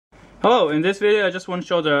Hello, in this video I just want to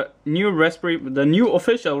show the new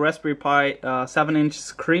official Raspberry Pi 7-inch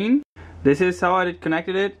screen. This is how I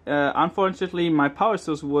connected it. Unfortunately, my power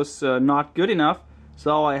source was not good enough,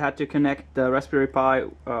 so I had to connect the Raspberry Pi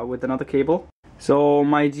with another cable. So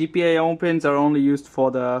my GPIO pins are only used for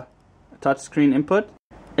the touchscreen input.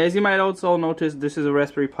 As you might also notice, this is a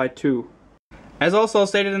Raspberry Pi 2. As also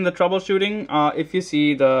stated in the troubleshooting, if you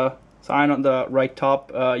see the sign on the right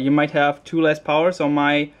top, you might have 2 less power. So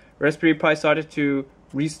my Raspberry Pi started to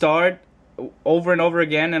restart over and over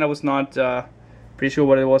again, and I was not pretty sure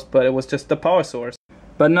what it was, but it was just the power source.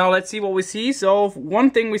 But now let's see what we see. So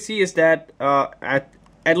one thing we see is that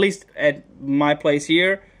at least at my place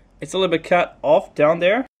here, it's a little bit cut off down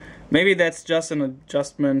there. Maybe that's just an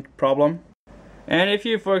adjustment problem. And if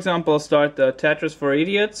you, for example, start the Tetris for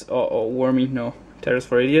Idiots, Tetris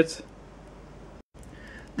for Idiots,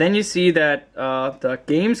 then you see that the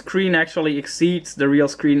game screen actually exceeds the real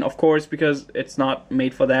screen, of course, because it's not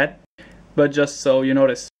made for that, but just so you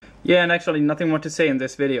notice. Yeah, and actually nothing more to say in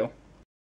this video.